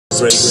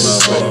break my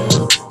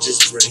heart.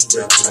 Just break.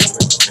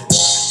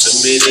 So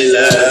many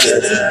lies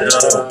that I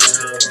know.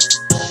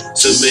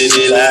 So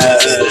many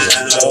lies that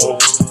I know.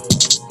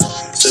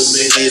 So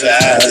many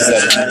lies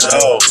that I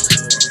know.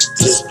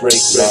 Just break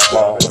my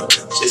heart.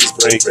 Just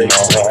break my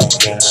heart.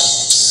 Yeah.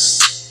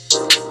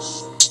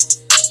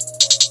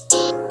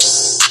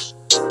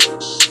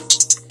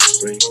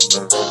 Break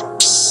my heart.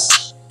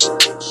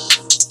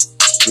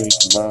 Break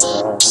my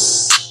heart.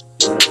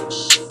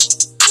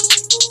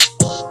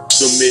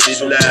 So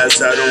many lies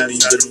I don't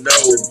even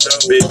know.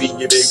 Baby,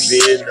 if it's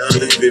being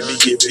honest, baby,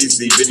 if it's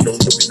even on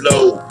the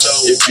flow.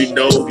 If you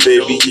know,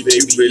 baby, if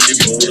you really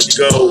wanna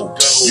go,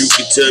 you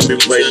can tell me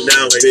right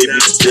now, baby,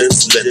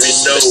 just let me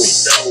know.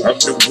 I'm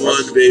the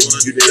one, baby,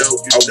 you know,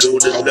 I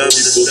wanna love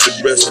you for the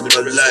rest of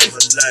my life.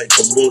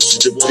 I want you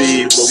to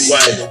be my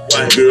wife.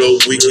 Girl,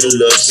 we can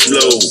love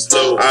slow.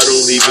 I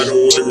don't even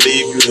wanna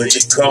leave you in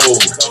the cold.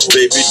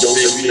 Baby, don't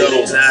let me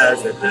know.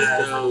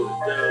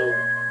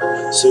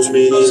 So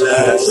many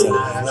lies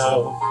I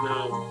know.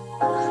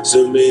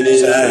 So many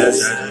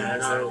lies I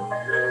know.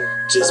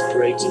 Just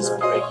break my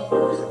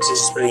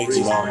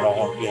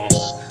heart. Yeah.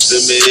 So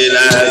many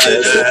lies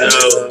I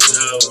know.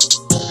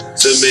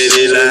 So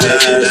many lies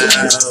I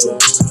know.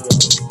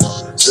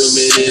 So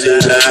many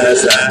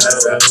lies I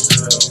know.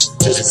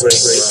 Just break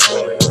my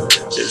heart.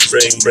 Just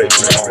break my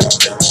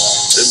heart.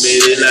 So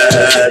many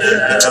lies I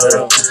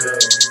know.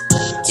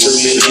 So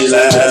many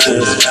lies I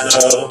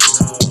know.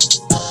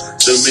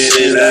 So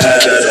many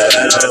lies I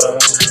know.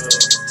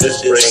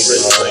 Just break my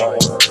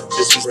heart.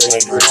 Just break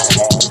my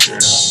heart.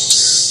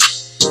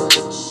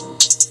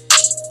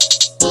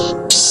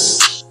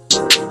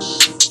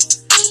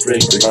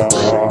 Break my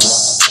heart.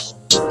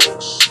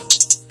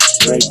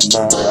 Break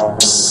my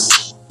heart.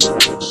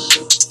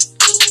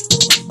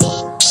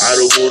 I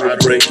don't wanna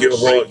break your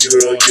heart,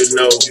 girl, you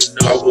know.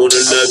 I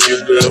wanna love you,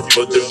 girl,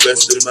 for the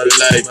rest of my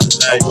life.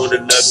 I wanna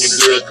love you,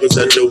 girl, cause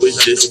I know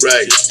it's just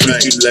right.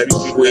 You like a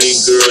queen,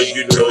 girl,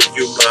 you know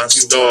you my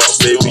star.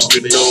 Baby,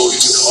 you know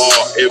you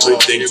are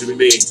everything to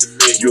me.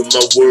 You're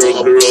my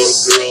world, girl,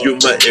 you're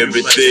my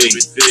everything.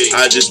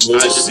 I just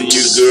wanna see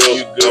you,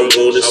 girl, I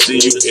wanna see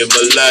you in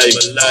my life.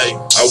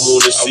 I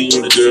wanna see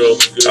you, girl,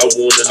 I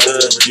wanna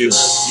love you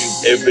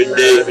every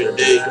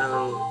day.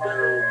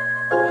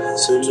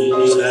 So many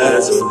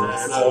lies I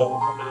know.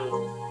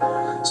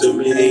 So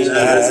many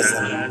lies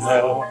I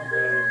know.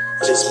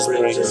 Just break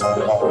my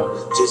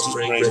heart. Just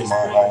break my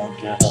heart.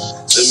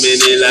 So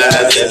many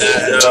lies I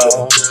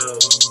know.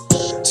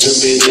 So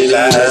many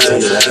lies I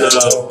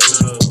know.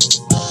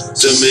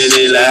 So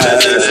many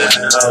lies I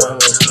know.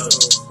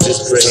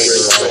 Just break my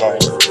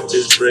heart.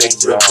 Just break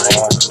my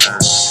heart.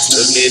 So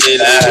many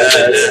lies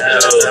I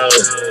know.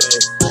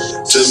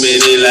 So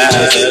many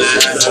lies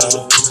I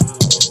know.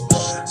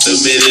 So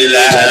many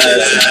lies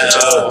I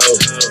know.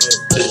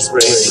 Just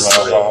break my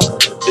heart.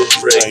 Just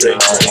break my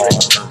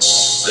heart.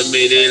 So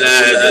many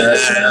lies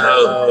I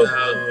know.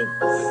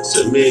 So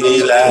many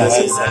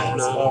lies I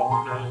know.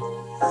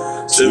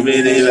 So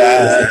many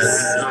lies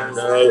I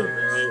know.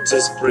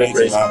 Just break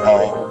my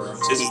heart.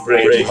 Just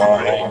break my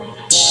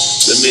heart.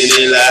 So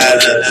many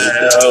lies I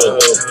know.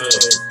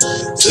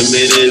 So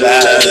many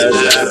lies I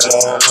know.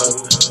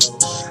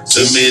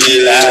 So many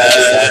lies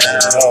I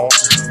know.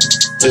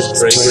 Just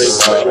break my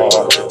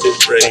heart. Just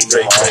break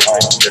my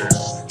heart.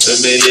 So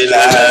many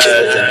lies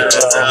I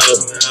know.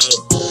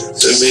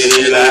 So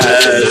many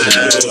lies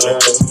I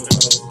know.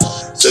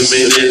 So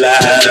many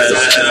lies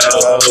I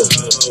know.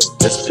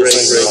 Just break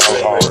my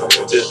heart.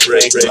 Just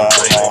break my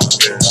heart.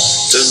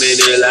 So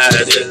many lies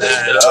I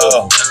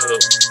know.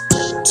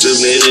 So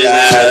many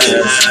lies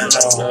I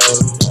know.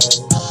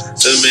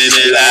 So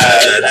many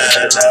lies I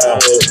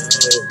know.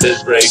 Just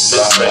break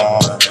my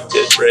heart.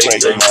 Just break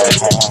my heart.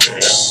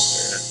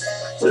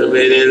 So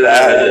many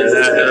lies I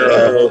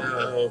know.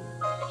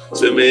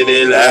 So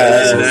many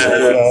lies I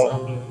know.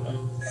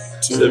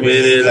 So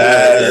many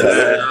lies I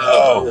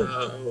know.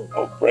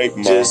 Oh, break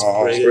my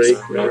heart. Break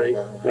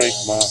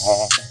my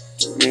heart.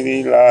 So many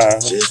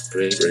lies. Just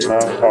break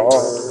my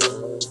heart.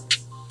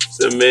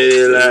 So many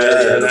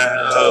lies I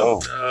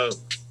know.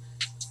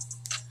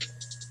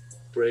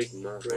 Break my heart.